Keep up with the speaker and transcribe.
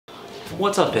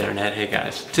What's up, internet? Hey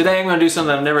guys. Today I'm going to do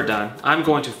something I've never done. I'm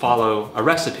going to follow a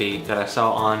recipe that I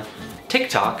saw on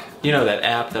TikTok. You know that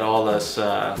app that all us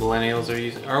millennials are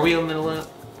using? Are we a millennial?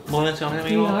 We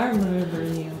are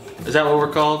millennials. Is that what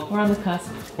we're called? We're on the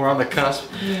cusp. We're on the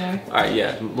cusp? We are. Alright,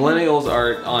 yeah. Millennials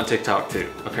are on TikTok too,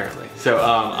 apparently. So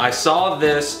I saw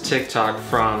this TikTok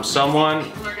from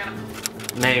someone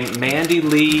named Mandy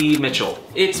Leigh Mitchell.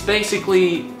 It's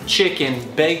basically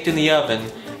chicken baked in the oven,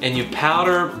 and you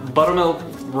powder buttermilk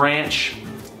ranch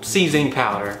seasoning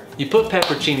powder. You put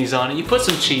pepperoncinis on it, you put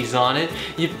some cheese on it,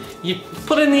 you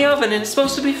put it in the oven, and it's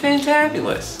supposed to be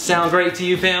fantabulous. Sound great to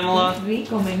you, Pamela?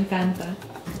 Rico, me encanta.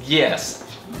 Yes.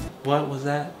 What was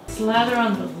that? Slather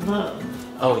on the love.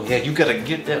 Oh yeah, you gotta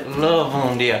get that love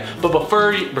on there. But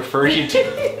before you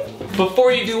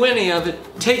do any of it,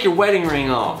 take your wedding ring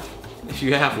off, if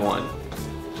you have one.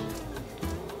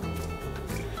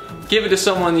 Give it to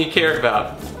someone you care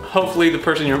about. Hopefully the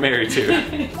person you're married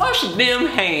to. Wash them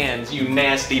hands, you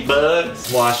nasty bugs.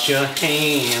 Wash your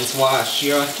hands,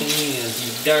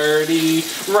 you dirty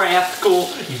rascal.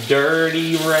 You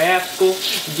dirty rascal.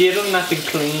 Get them nothing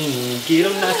clean, you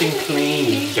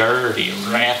dirty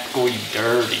rascal, you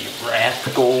dirty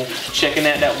rascal. Checking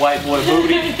out that white boy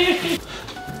booty.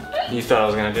 You thought I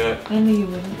was gonna do it? I knew you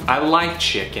wouldn't. I like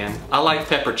chicken. I like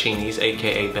pepperoncinis,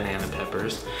 aka banana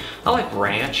peppers. I like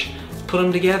ranch. Put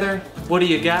them together. What do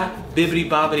you got? Bibbidi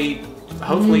bobbidi.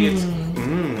 Hopefully it's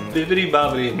bibbidi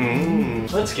bobbidi.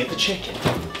 Let's get the chicken.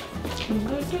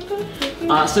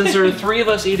 Since there are 3 of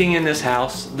us eating in this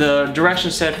house, the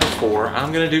directions said for 4.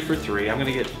 I'm gonna do for 3. I'm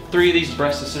gonna get 3 of these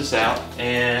breastises out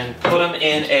and put them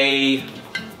in a,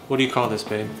 what do you call this,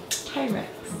 babe? Pyrex.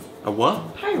 A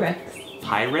what? Pyrex.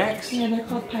 Pyrex? Yeah, they're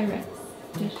called Pyrex.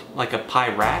 Dish. Like a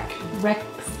Pyrac? Rex.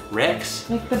 Rex?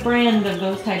 Like the brand of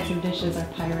those types of dishes are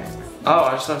Pyrex. Oh,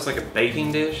 I just thought it was like a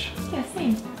baking dish. Yeah,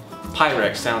 same.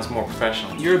 Pyrex sounds more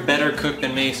professional. You're a better cook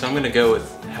than me, so I'm gonna go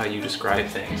with how you describe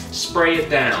things. Spray it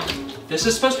down. This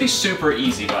is supposed to be super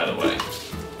easy, by the way.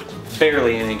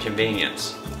 Barely an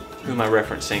inconvenience. Who am I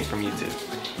referencing from YouTube?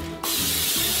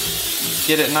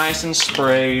 Get it nice and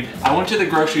sprayed. I went to the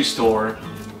grocery store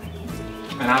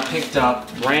and I picked up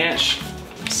ranch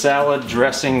salad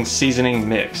dressing seasoning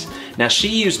mix. Now she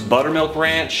used buttermilk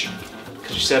ranch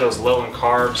because she said it was low in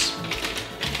carbs.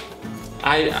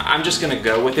 I'm just gonna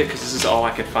go with it because this is all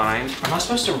I could find. Am I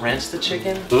supposed to rinse the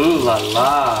chicken? Ooh la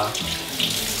la.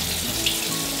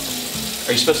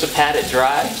 Are you supposed to pat it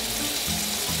dry?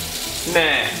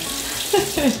 Nah.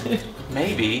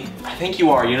 Maybe. I think you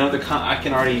are. You know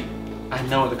I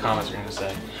know what the comments are gonna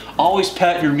say. Always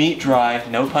pat your meat dry.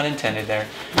 No pun intended there.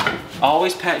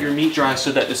 Always pat your meat dry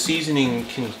so that the seasoning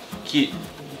can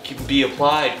be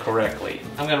applied correctly.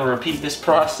 I'm gonna repeat this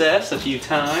process a few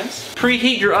times.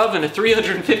 Preheat your oven to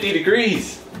 350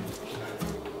 degrees.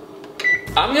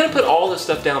 I'm gonna put all this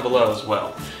stuff down below as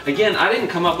well. Again, I didn't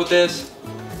come up with this.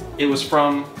 It was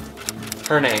from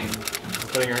her name. I'm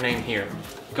putting her name here.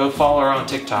 Go follow her on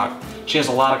TikTok. She has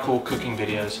a lot of cool cooking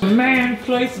videos. Man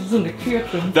places in the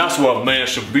kitchen. That's what a man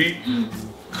should be.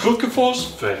 Cooking for his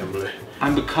family.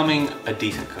 I'm becoming a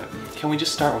decent cook. Can we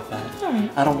just start with that? All right.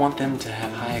 I don't want them to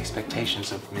have high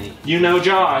expectations of me. You know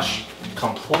Josh,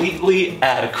 completely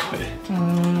adequate.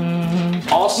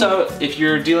 Also, if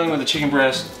you're dealing with a chicken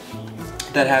breast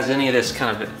that has any of this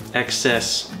kind of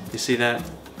excess, you see that?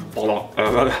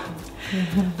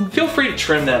 Feel free to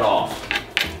trim that off.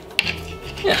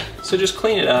 Yeah, so just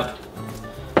clean it up,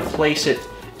 place it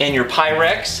in your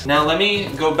Pyrex. Now let me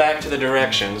go back to the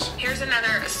directions. Here's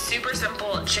another super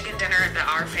simple chicken dinner that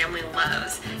our family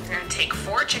loves. You're gonna take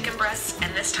 4 chicken breasts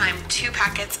and this time 2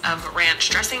 packets of ranch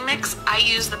dressing mix. I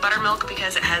use the buttermilk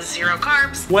because it has 0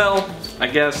 carbs. Well, I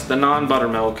guess the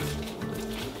non-buttermilk,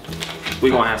 we're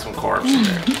gonna have some carbs in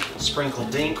there. Sprinkle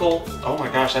dinkle. Oh my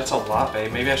gosh, that's a lot,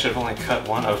 babe. Maybe I should have only cut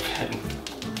one open.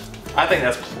 I think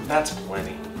that's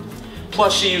plenty.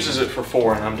 Plus she uses it for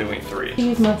 4 and I'm doing 3. You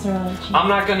use mozzarella cheese. I'm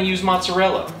not gonna use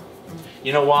mozzarella.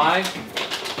 You know why?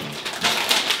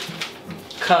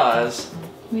 Cause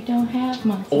we don't have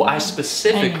mozzarella. Oh, I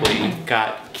specifically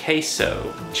got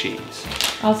queso cheese.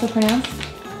 Also pronounced?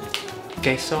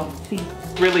 Queso? Si.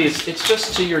 Really, it's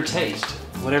just to your taste.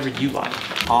 Whatever you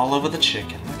like. All over the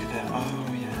chicken. Look at that. Oh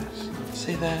yes.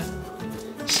 See that?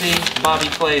 See, Bobby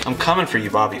Flay. I'm coming for you,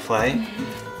 Bobby Flay.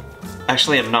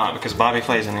 Actually, I'm not, because Bobby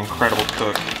Flay is an incredible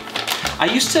cook.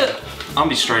 I'll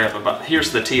be straight up about,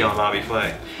 here's the tea on Bobby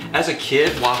Flay. As a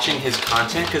kid, watching his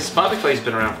content, because Bobby Flay's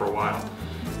been around for a while.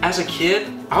 As a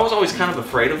kid, I was always kind of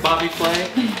afraid of Bobby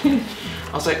Flay.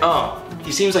 I was like, oh,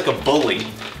 he seems like a bully.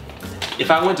 if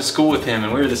I went to school with him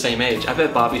and we were the same age, I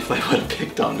bet Bobby Flay would have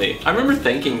picked on me. I remember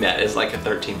thinking that as like a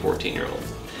 13, 14-year-old.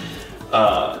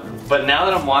 But now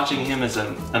that I'm watching him as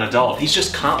an adult, he's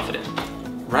just confident,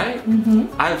 right?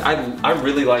 Mm-hmm. I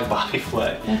really like Bobby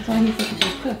Flay. That's why he's such a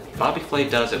good cook. Bobby Flay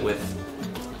does it with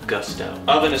gusto.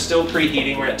 Oven is still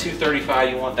preheating. We're at 235.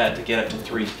 You want that to get up to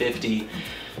 350.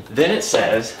 Then it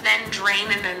says, then drain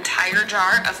an entire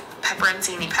jar of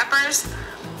pepperoncini peppers.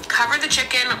 Cover the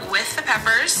chicken with the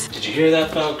peppers. Did you hear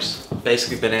that, folks?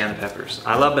 Basically banana peppers.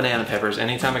 I love banana peppers.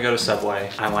 Anytime I go to Subway,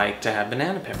 I like to have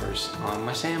banana peppers on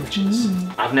my sandwiches.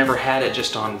 I've never had it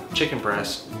just on chicken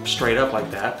breast straight up like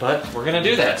that, but we're gonna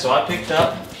do that. So I picked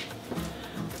up,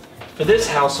 for this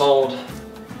household,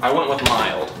 I went with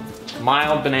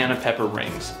mild banana pepper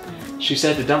rings. She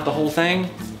said to dump the whole thing.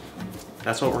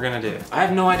 That's what we're gonna do. I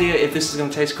have no idea if this is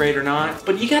gonna taste great or not,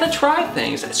 but you gotta try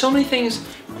things. So many things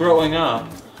growing up,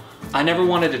 I never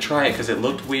wanted to try it because it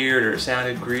looked weird or it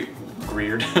sounded weird.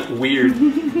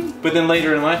 But then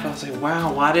later in life, I was like,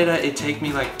 wow, why did it take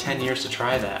me like 10 years to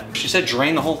try that? She said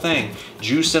drain the whole thing,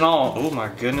 juice and all. Oh my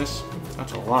goodness,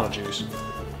 that's a lot of juice.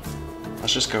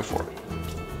 Let's just go for it.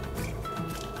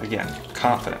 Again,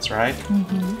 confidence, right?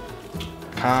 Mm-hmm.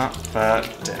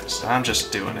 Confidence. I'm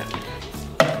just doing it.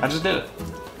 I just did it.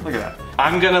 Look at that.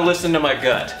 I'm gonna listen to my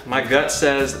gut. My gut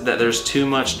says that there's too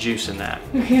much juice in that.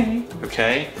 Okay.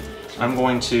 Okay? I'm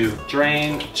going to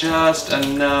drain just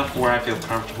enough where I feel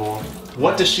comfortable.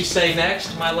 What does she say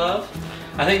next, my love?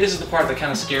 I think this is the part that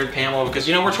kind of scared Pamela because,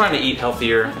 you know, we're trying to eat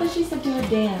healthier. I thought she said do a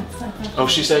dance. Oh,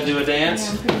 she said do a dance?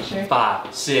 Yeah, I'm pretty sure.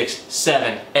 5, 6,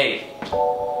 7, 8.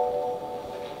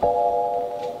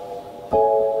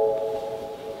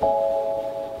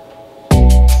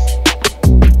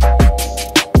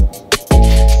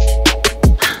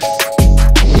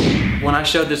 When I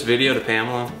showed this video to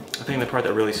Pamela, I think the part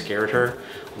that really scared her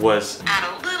was add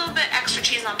a little bit extra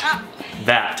cheese on top.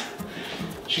 That.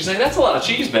 She's like, that's a lot of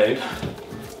cheese, babe.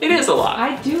 It is a lot.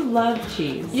 I do love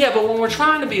cheese. Yeah, but when we're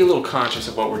trying to be a little conscious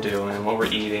of what we're doing and what we're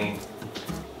eating,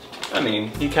 I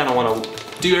mean, you kind of want to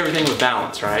do everything with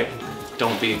balance, right?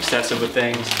 Don't be excessive with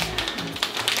things.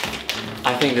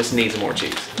 I think this needs more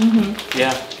cheese. Mm-hmm.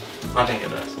 Yeah, I think it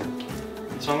does.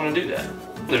 So I'm gonna do that.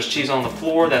 There's cheese on the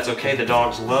floor, that's okay. The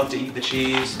dogs love to eat the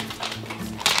cheese.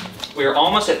 We're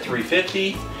almost at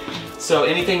 350. So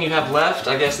anything you have left,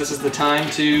 I guess this is the time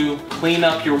to clean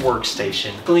up your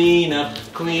workstation. Clean up,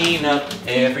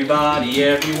 everybody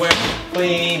everywhere.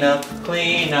 Clean up,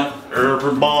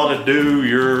 everybody do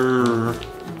your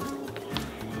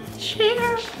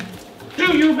share.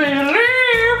 Do you believe in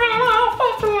love?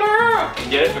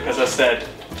 Get it? Because I said,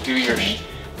 do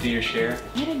your share.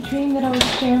 I had a dream that I was a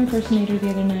Cher impersonator the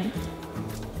other night.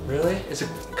 Really? Is it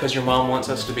because your mom wants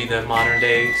us to be the modern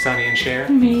day Sonny and Cher?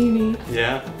 Maybe.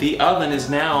 Yeah. The oven is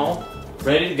now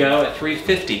ready to go at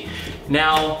 350.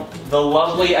 Now, the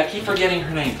lovely, I keep forgetting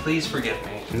her name, please forgive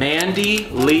me. Mandy,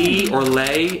 Leigh, or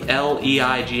Leigh,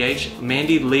 L-E-I-G-H.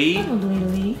 Mandy Leigh. Probably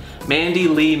Leigh. Mandy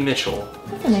Leigh Mitchell.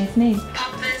 That's a nice name.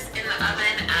 Pop this in the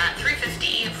oven at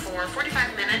 350 for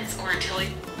 45 minutes or until you...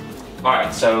 All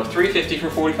right, so 350 for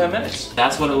 45 minutes.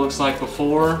 That's what it looks like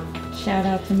before. Shout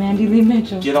out to Mandy Leigh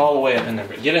Mitchell. Get all the way up in there.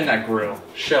 Get in that grill.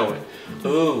 Show it.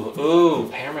 Ooh, ooh.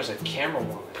 Pamela's a camera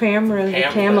woman. Pamela.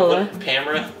 Pamela and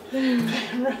camera.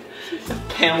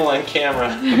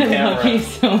 I love you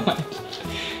so much.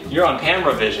 You're on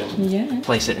camera vision. Yeah.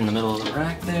 Place it in the middle of the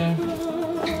rack there.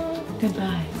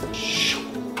 Goodbye.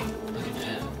 Look at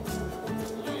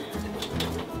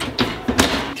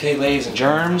that. Okay, ladies and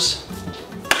germs.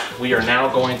 We are now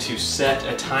going to set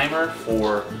a timer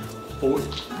for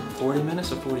 40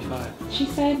 minutes or 45? She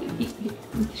said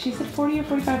 40 or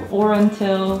 45 or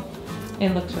until it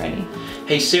looks ready.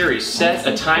 Hey Siri, set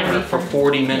a timer for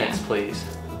 40 minutes, please.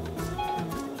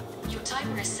 Your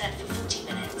timer is set for 40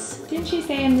 minutes. Didn't she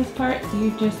say in this part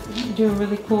you just do a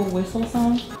really cool whistle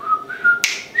song?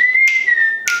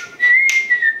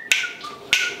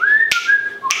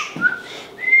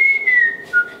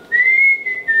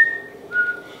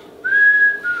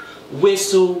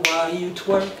 Whistle while you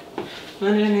twerk.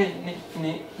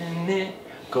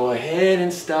 Go ahead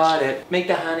and start it. Make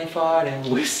the honey fart and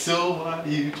whistle while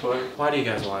you twerk. Why do you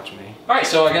guys watch me? All right,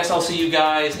 so I guess I'll see you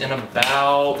guys in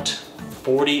about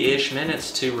 40-ish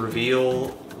minutes to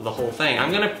reveal the whole thing.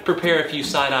 I'm gonna prepare a few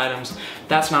side items.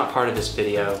 That's not part of this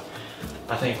video.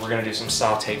 I think we're gonna do some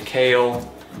sauteed kale,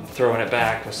 throwing it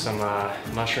back with some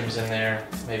mushrooms in there,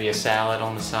 maybe a salad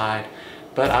on the side.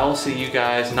 But I will see you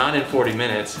guys not in 40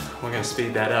 minutes. We're gonna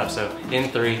speed that up. So in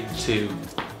 3, 2,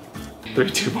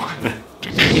 1.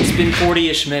 It's been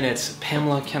 40-ish minutes.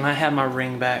 Pamela, can I have my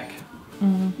ring back?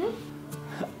 Mm-hmm.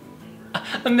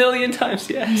 1,000,000 times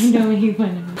I yes. know he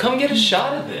went. Come get a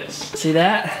shot of this. See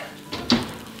that?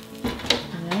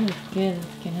 That was good.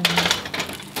 Let's get in there.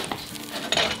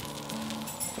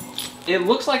 It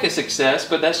looks like a success,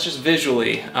 but that's just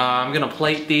visually. I'm gonna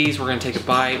plate these, we're gonna take a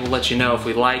bite, we'll let you know if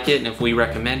we like it and if we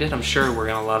recommend it. I'm sure we're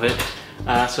gonna love it.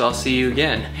 So I'll see you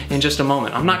again in just a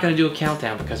moment. I'm not gonna do a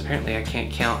countdown because apparently I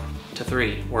can't count to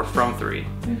 3 or from 3.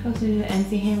 We're supposed to do the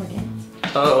NC Hammer dance.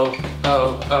 Oh,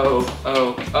 oh, oh,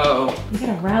 oh, oh. You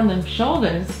gotta round them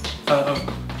shoulders. Oh,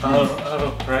 oh,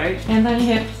 oh, right? Hands on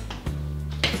your hips.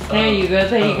 There you go,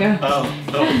 there you go. Oh,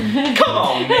 oh. Come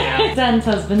on, man. Dance,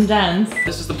 husband, dance.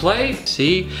 This is the plate.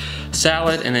 See?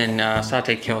 Salad and then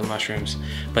sauteed kale with mushrooms.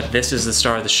 But this is the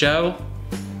star of the show.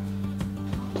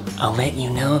 I'll let you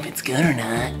know if it's good or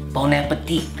not. Bon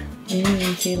appetit.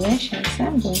 Ooh, delicious.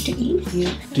 I'm going to eat you.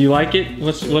 Do you like it?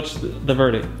 What's the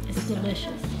verdict? It's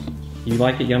delicious. You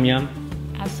like it? Yum yum?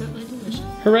 Absolutely delicious.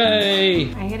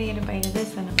 Hooray! I gotta get a bite of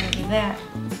this and a bite of that.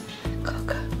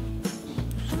 Coca.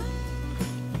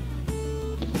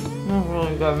 That's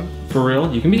really good. For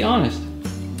real? You can be honest.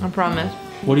 I promise.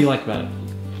 What do you like about it?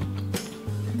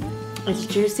 It's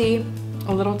juicy,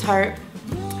 a little tart,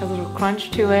 a little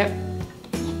crunch to it,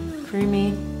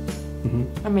 creamy,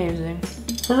 amazing.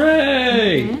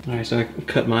 Hooray! All right, so I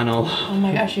cut mine all off. Oh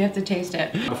my gosh, you have to taste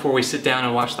it. Before we sit down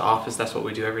and watch The Office, that's what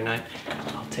we do every night.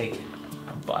 I'll take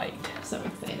a bite. So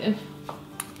excited.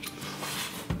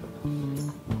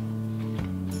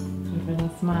 Give her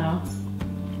that smile.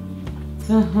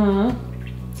 Uh-huh.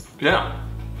 Yeah.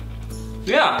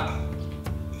 Yeah.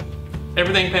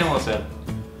 Everything Pamela said.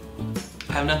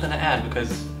 I have nothing to add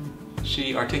because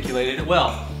she articulated it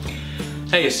well.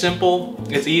 Hey, it's simple,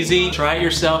 it's easy. Try it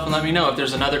yourself and let me know if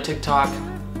there's another TikTok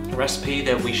recipe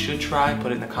that we should try.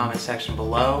 Put it in the comment section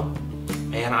below.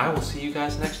 And I will see you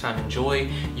guys next time. Enjoy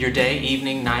your day,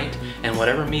 evening, night, and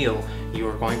whatever meal you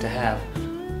are going to have.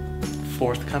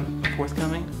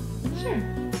 Forthcoming? Sure.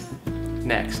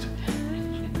 Next.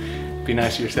 Be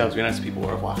nice to yourselves, be nice to people. Au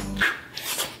revoir.